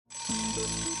Intro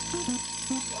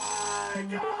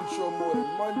morning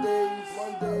Mondays.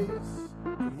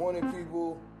 Good morning,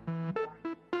 people.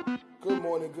 Good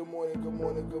morning.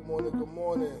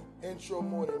 Intro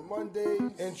morning Mondays.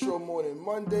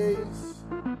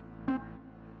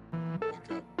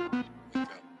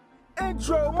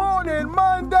 Intro morning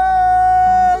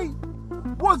Monday.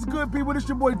 What's good, people? This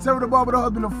your boy Terry the Barber, the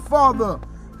husband and father.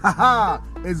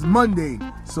 It's Monday.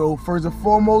 So first and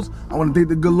foremost, I want to thank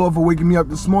the good Lord for waking me up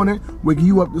this morning, waking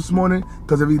you up this morning,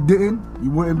 because if he didn't, you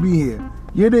wouldn't be here.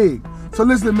 You dig? So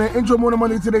listen, man, Intro Morning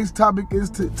Monday, today's topic is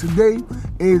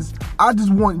I just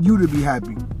want you to be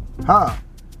happy.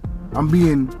 I'm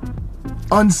being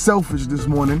unselfish this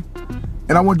morning,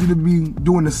 and I want you to be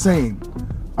doing the same.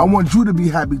 I want you to be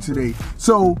happy today.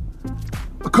 So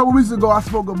a couple weeks ago, I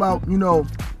spoke about,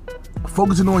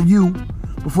 focusing on you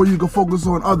before you can focus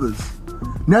on others.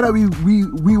 Now that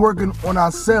we working on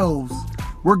ourselves,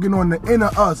 working on the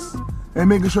inner us, and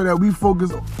making sure that we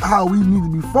focus how we need to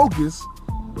be focused,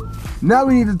 now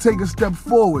we need to take a step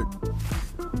forward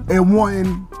and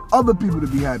wanting other people to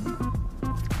be happy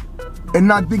and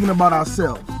not thinking about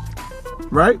ourselves,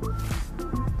 right?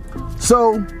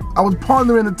 So I was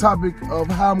pondering the topic of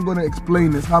how I'm going to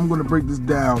explain this, how I'm going to break this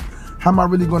down, how am I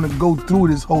really going to go through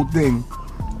this whole thing,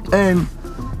 and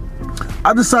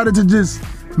I decided to just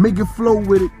make it flow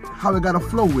with it how it gotta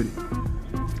flow with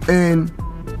it. And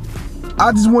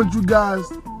I just want you guys,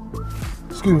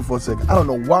 excuse me for a second, I don't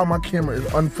know why my camera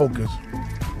is unfocused.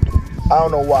 I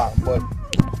don't know why, but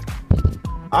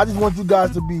I just want you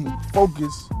guys to be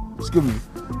focused. Excuse me.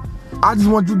 I just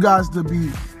want you guys to be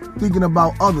thinking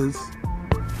about others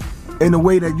in a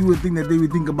way that you would think that they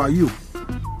would think about you.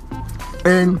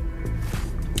 And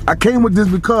I came with this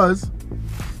because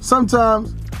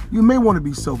sometimes you may want to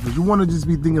be selfish. You want to just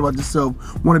be thinking about yourself,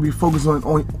 want to be focused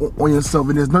on yourself,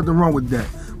 and there's nothing wrong with that.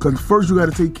 Because first you got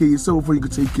to take care of yourself before you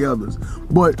can take care of others.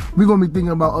 But we're going to be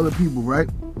thinking about other people, right?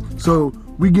 So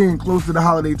we're getting close to the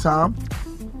holiday time.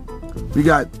 We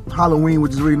got Halloween,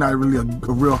 which is really not really a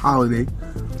real holiday.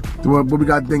 But we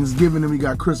got Thanksgiving and we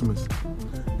got Christmas.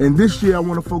 And this year I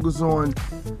want to focus on,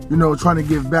 trying to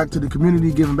give back to the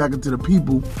community, giving back to the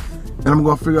people. And I'm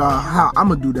going to figure out how I'm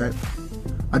going to do that.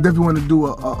 I definitely want to do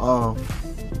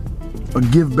a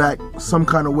give back some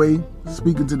kind of way,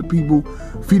 speaking to the people,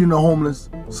 feeding the homeless,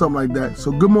 something like that.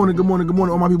 So good morning, all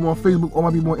my people on Facebook, all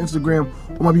my people on Instagram,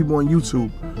 all my people on YouTube.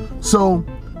 So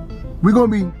we're going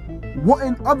to be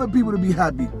wanting other people to be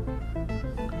happy.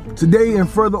 Today and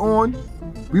further on,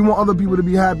 we want other people to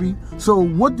be happy. So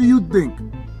what do you think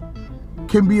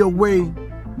can be a way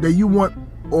that you want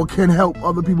or can help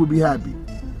other people be happy?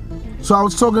 So I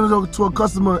was talking to a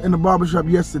customer in the barbershop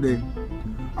yesterday.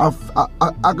 I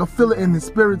could feel it in his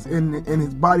spirits and in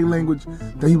his body language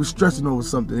that he was stressing over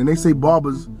something. And they say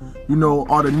barbers,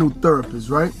 are the new therapists,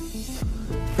 right?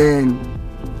 And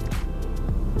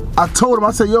I told him, I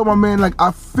said, yo, my man,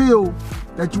 I feel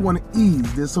that you want to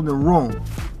ease. There's something wrong.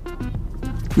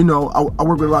 I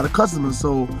work with a lot of customers,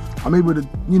 so I'm able to,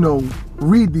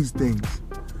 read these things.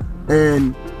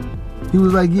 And he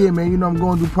was like, yeah, man, I'm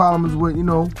going through problems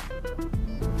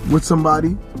with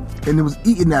somebody, and it was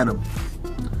eating at him.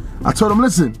 I told him,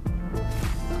 listen,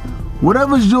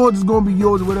 whatever's yours is going to be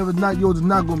yours, and whatever's not yours is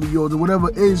not going to be yours, and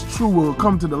whatever is true will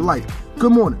come to the light.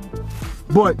 Good morning.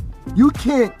 But you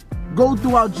can't go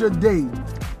throughout your day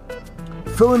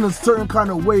feeling a certain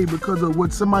kind of way because of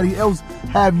what somebody else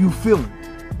have you feeling.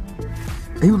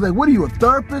 And he was like, what are you, a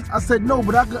therapist? I said, no,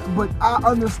 but I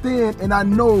understand and I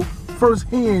know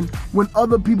firsthand when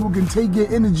other people can take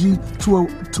your energy to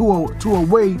a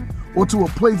way or to a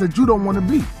place that you don't want to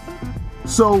be.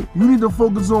 So you need to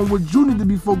focus on what you need to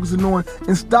be focusing on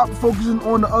and stop focusing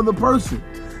on the other person.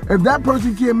 If that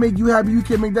person can't make you happy, you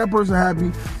can't make that person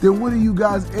happy, then what are you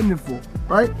guys in it for,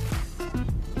 right?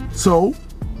 So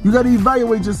you got to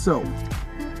evaluate yourself.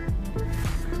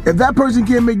 If that person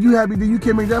can't make you happy, then you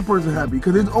can't make that person happy,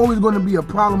 because there's always going to be a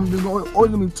problem, there's always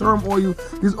going to be turmoil,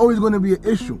 there's always going to be an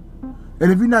issue.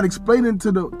 And if you're not explaining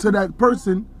to that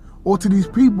person or to these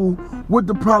people what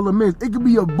the problem is, it could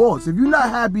be your boss. If you're not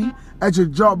happy at your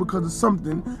job because of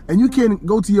something, and you can't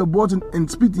go to your boss and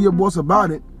speak to your boss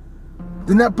about it,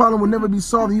 then that problem will never be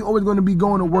solved. You're always going to be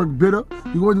going to work bitter.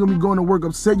 You're always going to be going to work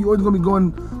upset. You're always going to be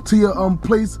going to your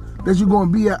place that you're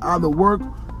going to be at, either work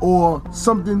or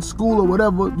something, school or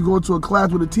whatever. You go to a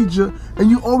class with a teacher, and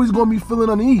you're always going to be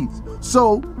feeling unease.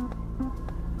 So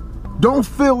don't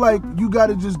feel like you got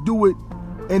to just do it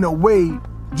in a way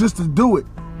just to do it.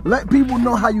 Let people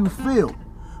know how you feel,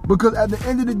 because at the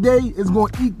end of the day, it's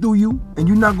going to eat through you, and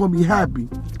you're not going to be happy,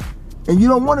 and you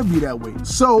don't want to be that way.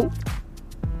 So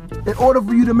in order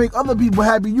for you to make other people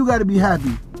happy, you got to be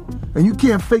happy. And you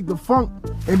can't fake the funk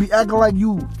and be acting like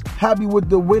you happy with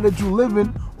the way that you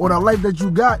living or the life that you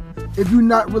got if you're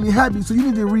not really happy. So you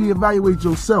need to reevaluate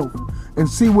yourself and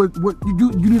see what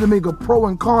you need to make a pro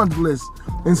and cons list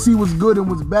and see what's good and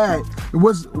what's bad and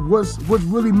what's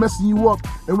really messing you up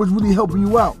and what's really helping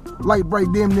you out. Light,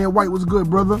 bright, damn near white, what's good,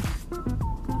 brother?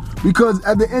 Because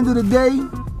at the end of the day,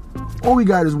 all we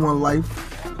got is one life.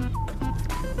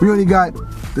 We only got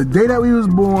the day that we was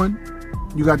born,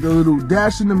 you got the little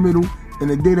dash in the middle, and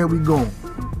the day that we gone.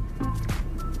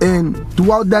 And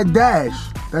throughout that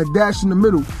dash in the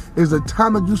middle is the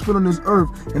time that you spent on this earth,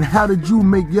 and how did you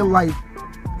make your life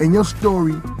and your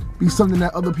story be something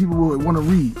that other people would want to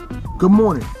read. Good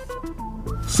morning.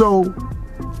 So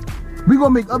we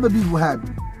gonna make other people happy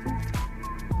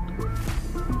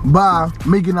by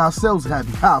making ourselves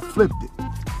happy. How I flipped it.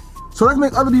 So let's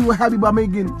make other people happy by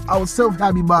making ourselves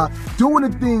happy by doing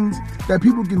the things that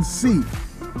people can see.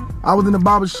 I was in the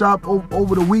barber shop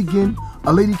over the weekend.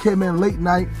 A lady came in late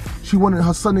night. She wanted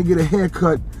her son to get a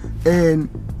haircut, and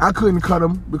I couldn't cut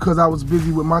him because I was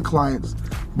busy with my clients.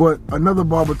 But another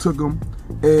barber took him,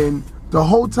 and the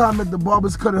whole time that the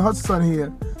barber's cutting her son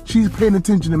hair, she's paying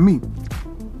attention to me.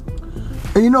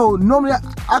 And you know, normally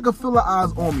I could feel her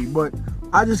eyes on me, but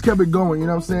I just kept it going, you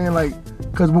know what I'm saying? Like,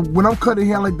 because when I'm cutting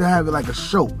hair, I like to have it like a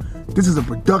show. This is a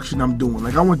production I'm doing.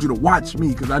 Like, I want you to watch me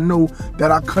because I know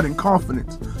that I cut in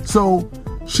confidence. So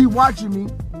she watching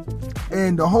me,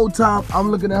 and the whole time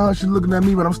I'm looking at her, she's looking at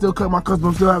me, but I'm still cutting my customer.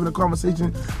 I'm still having a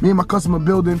conversation, me and my customer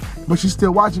building, but she's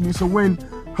still watching me. So when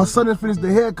her son had finished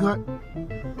the haircut,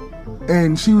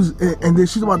 and then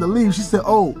she's about to leave, she said,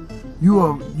 "Oh,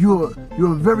 you're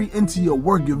very into your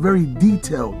work. You're very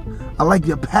detailed. I like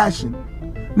your passion."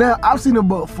 Now, I've seen her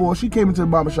before. She came into the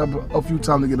barbershop a few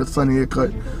times to get her son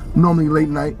haircut, normally late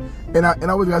night, and I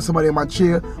always got somebody in my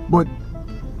chair. But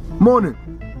morning,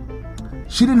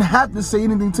 she didn't have to say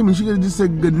anything to me. She could have just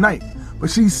said good night. But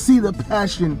she see the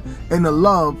passion and the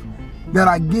love that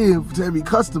I give to every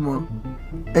customer,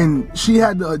 and she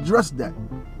had to address that.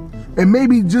 And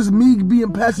maybe just me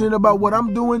being passionate about what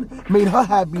I'm doing made her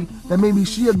happy, that maybe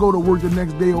she'll go to work the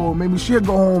next day, or maybe she'll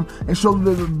go home and show a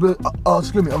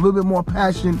little bit more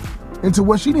passion into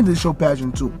what she needs to show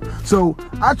passion to. So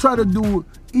I try to do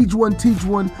each one teach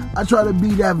one. I try to be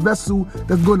that vessel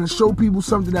that's going to show people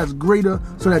something that's greater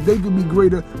so that they can be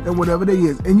greater than whatever they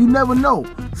is. And you never know.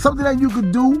 Something that you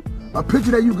could do, a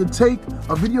picture that you could take,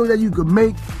 a video that you could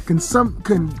make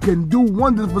can do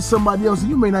wonders for somebody else, and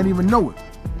you may not even know it.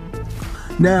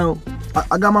 Now,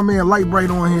 I got my man Light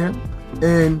Bright on here,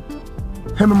 and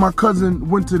him and my cousin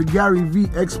went to the Gary V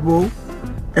Expo,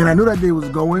 and I knew that they was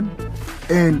going,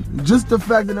 and just the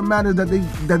fact of the matter is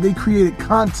that they created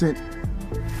content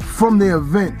from the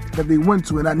event that they went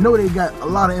to, and I know they got a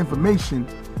lot of information,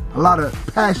 a lot of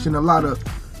passion, a lot of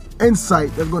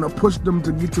insight that's going to push them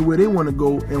to get to where they want to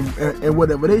go and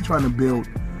whatever they trying to build.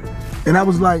 And I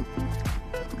was like,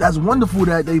 that's wonderful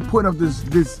that they put up this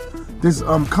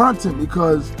content,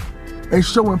 because it's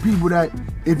showing people that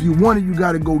if you want it, you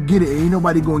got to go get it, and ain't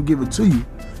nobody going to give it to you.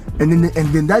 And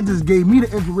then that just gave me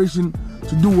the inspiration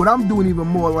to do what I'm doing even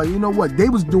more. Like, you know what? They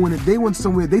was doing it. They went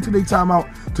somewhere. They took their time out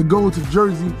to go to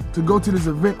Jersey, to go to this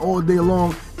event all day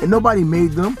long, and nobody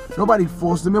made them. Nobody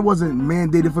forced them. It wasn't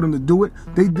mandated for them to do it.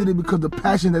 They did it because the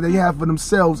passion that they have for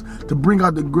themselves to bring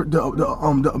out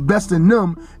the best in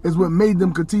them is what made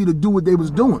them continue to do what they was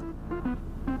doing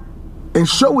and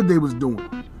show what they was doing.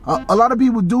 A lot of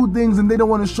people do things and they don't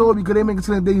want to show it because they make it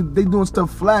seem like they doing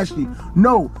stuff flashy.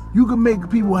 No, you can make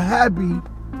people happy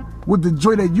with the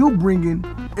joy that you bringing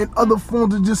in other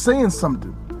forms of just saying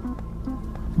something,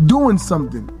 doing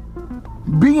something,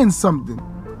 being something.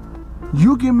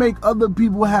 You can make other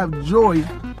people have joy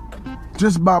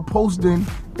just by posting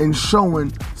and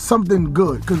showing something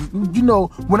good. Because, you know,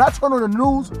 when I turn on the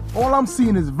news, all I'm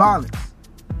seeing is violence.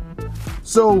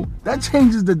 So that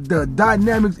changes the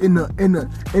dynamics in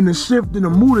the shift in the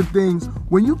mood of things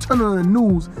when you turn on the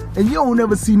news and you don't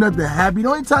ever see nothing happy. The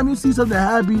only time you see something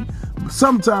happy,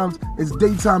 sometimes it's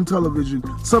daytime television.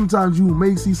 Sometimes you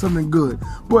may see something good.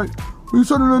 But when you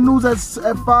turn on the news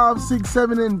at 5, 6,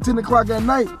 7, and 10 o'clock at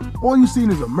night, all you see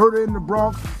is a murder in the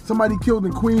Bronx, somebody killed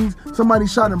in Queens, somebody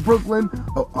shot in Brooklyn,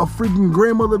 a freaking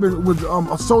grandmother was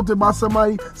assaulted by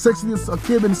somebody, a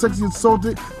kid been sexually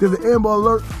assaulted, there's an Amber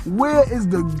Alert. Where is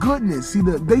the goodness? See,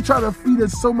 they try to feed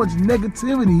us so much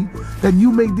negativity that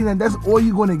you make think that that's all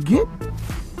you're going to get.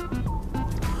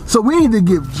 So we need to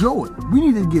give joy. We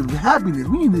need to give happiness.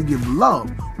 We need to give love.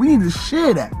 We need to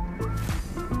share that.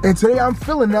 And today I'm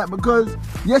feeling that because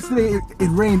yesterday it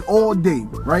rained all day,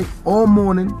 right? All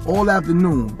morning, all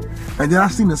afternoon. And then I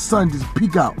seen the sun just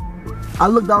peek out. I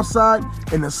looked outside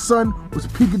and the sun was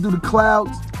peeking through the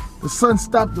clouds. The sun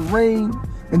stopped the rain,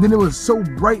 and then it was so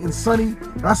bright and sunny.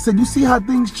 And I said, you see how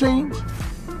things change?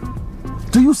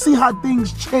 Do you see how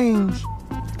things change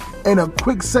in a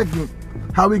quick second?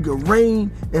 How it could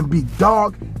rain and be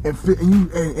dark and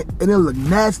it look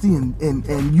nasty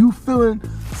and you feeling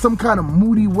some kind of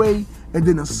moody way, and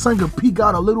then the sun could peek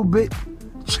out a little bit,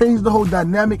 change the whole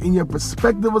dynamic in your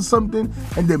perspective of something,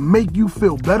 and then make you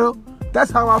feel better.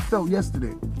 That's how I felt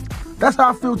yesterday. That's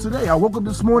how I feel today. I woke up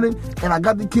this morning and I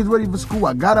got the kids ready for school.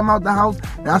 I got them out the house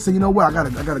and I said, you know what? I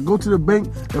gotta go to the bank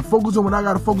and focus on what I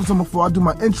gotta focus on before I do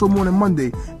my intro morning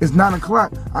Monday. It's 9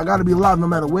 o'clock. I gotta be live no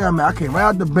matter where I'm at. I came right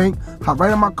out the bank, hop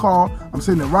right in my car. I'm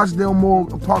sitting in Rochdale Mall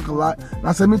parking lot. And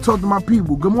I said, let me talk to my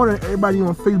people. Good morning, everybody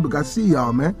on Facebook. I see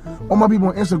y'all, man. All my people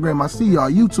on Instagram, I see y'all.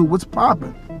 YouTube, what's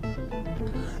popping?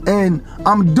 And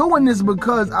I'm doing this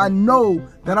because I know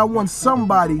that I want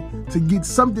somebody to get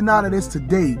something out of this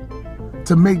today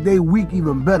to make their week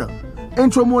even better.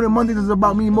 Intro Morning Mondays is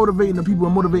about me motivating the people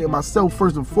and motivating myself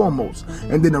first and foremost.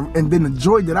 And then the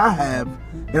joy that I have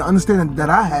and understanding that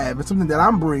I have and something that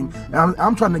I'm bringing, and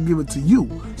I'm trying to give it to you.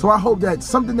 So I hope that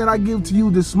something that I give to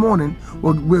you this morning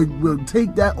will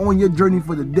take that on your journey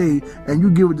for the day and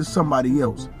you give it to somebody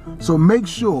else. So make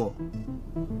sure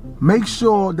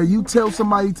that you tell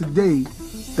somebody today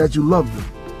that you love them.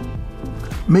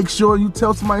 Make sure you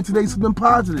tell somebody today something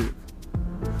positive.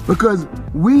 Because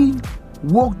we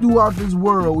walk throughout this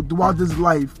world, throughout this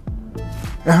life,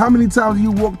 and how many times do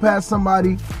you walk past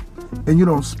somebody and you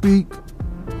don't speak?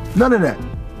 None of that.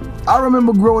 I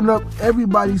remember growing up,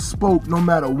 everybody spoke no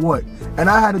matter what. And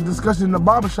I had a discussion in the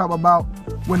barbershop about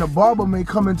when a barber may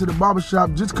come into the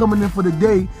barbershop just coming in for the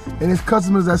day, and his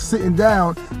customers are sitting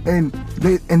down, and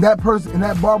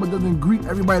that barber doesn't greet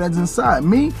everybody that's inside.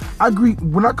 Me, I greet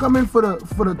when I come in for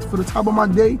the top of my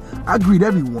day. I greet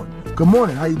everyone. Good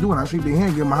morning, how you doing? I shake their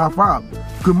hand, give them a high five.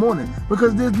 Good morning,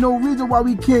 because there's no reason why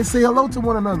we can't say hello to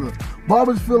one another.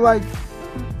 Barbers feel like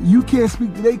you can't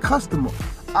speak to their customer.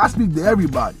 I speak to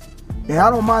everybody, and I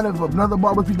don't mind if another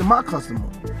barber speaks to my customer.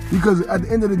 Because at the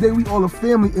end of the day, we all a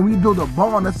family, and we build a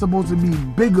bond that's supposed to be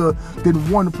bigger than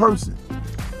one person.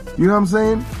 You know what I'm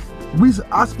saying?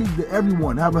 I speak to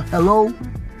everyone. Have a hello,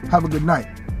 have a good night.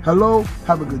 Hello,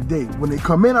 have a good day. When they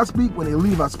come in, I speak. When they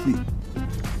leave, I speak.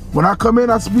 When I come in,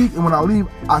 I speak, and when I leave,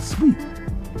 I speak.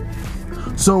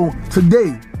 So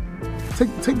today,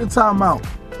 take the time out,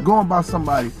 going by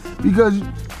somebody, because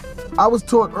I was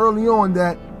taught early on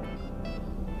that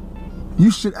you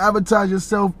should advertise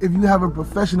yourself if you have a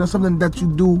profession or something that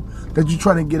you do, that you're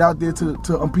trying to get out there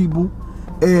to people.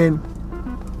 And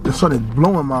the sun is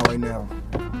blowing my right now.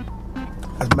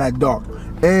 That's mad dark.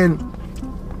 And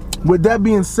with that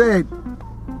being said,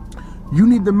 you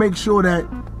need to make sure that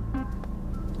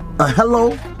a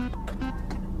hello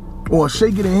or a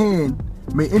shake of the hand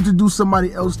may introduce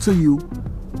somebody else to you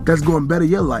that's going to better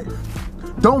your life.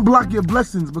 Don't block your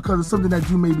blessings because of something that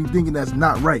you may be thinking that's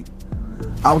not right.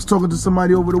 I was talking to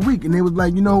somebody over the week, and they was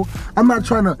like, I'm not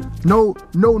trying to know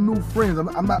new friends.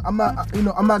 I'm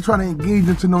not trying to engage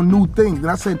into no new things. And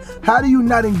I said, how do you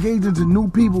not engage into new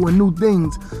people and new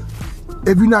things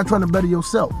if you're not trying to better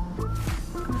yourself?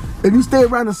 If you stay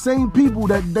around the same people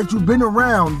that you've been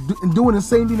around and doing the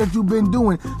same thing that you've been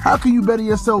doing, how can you better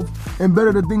yourself and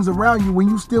better the things around you when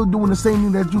you still doing the same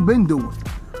thing that you've been doing?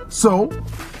 So,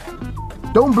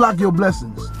 don't block your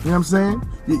blessings. You know what I'm saying?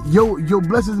 Your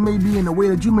blessings may be in a way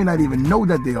that you may not even know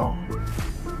that they are.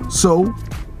 So,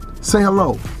 say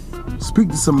hello. Speak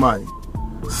to somebody.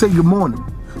 Say good morning.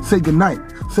 Say good night.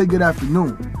 Say good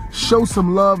afternoon. Show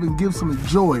some love and give some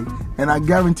joy, and I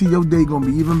guarantee your day gonna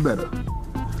be even better.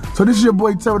 So this is your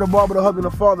boy Terry the Barber, the husband,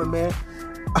 the father, man.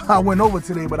 I went over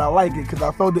today, but I like it because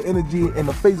I felt the energy in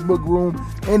the Facebook room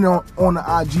and on the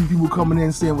IG, people coming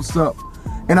in saying what's up.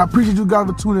 And I appreciate you guys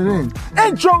for tuning in.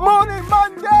 Intro Morning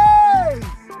Mondays!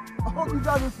 I hope you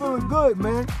guys are feeling good,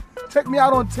 man. Check me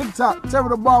out on TikTok, Terry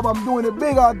the Barber. I'm doing it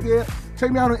big out there.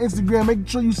 Check me out on Instagram. Make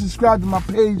sure you subscribe to my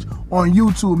page on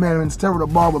YouTube, man. It's Terry the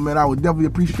Barber, man. I would definitely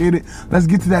appreciate it. Let's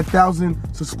get to that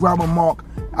 1,000 subscriber mark.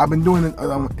 I've been doing it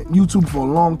on YouTube for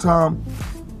a long time,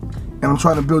 and I'm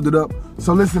trying to build it up.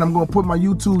 So listen, I'm going to put my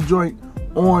YouTube joint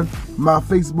on my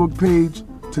Facebook page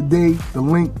today. The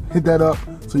link, hit that up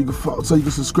so you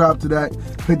can subscribe to that.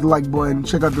 Hit the like button.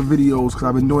 Check out the videos because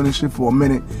I've been doing this shit for a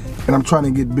minute, and I'm trying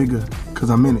to get bigger because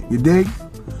I'm in it. You dig?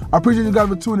 I appreciate you guys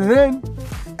for tuning in.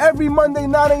 Every Monday,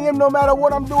 9 a.m., no matter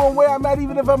what I'm doing, where I'm at,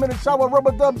 even if I'm in the shower,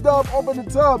 rubber dub, open the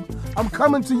tub. I'm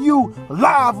coming to you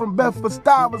live from Bedford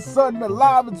Stuyvesant, the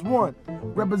livest one,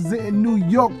 representing New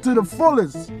York to the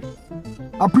fullest.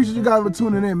 I appreciate you guys for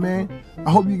tuning in, man.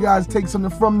 I hope you guys take something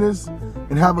from this.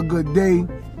 and have a good day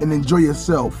and enjoy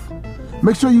yourself.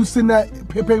 Make sure you send that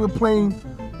paper plane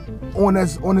on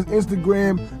his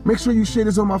Instagram. Make sure you share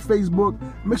this on my Facebook.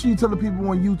 Make sure you tell the people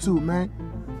on YouTube, man.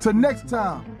 Till next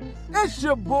time, it's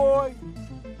your boy,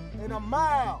 and I'm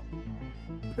out.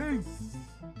 Peace.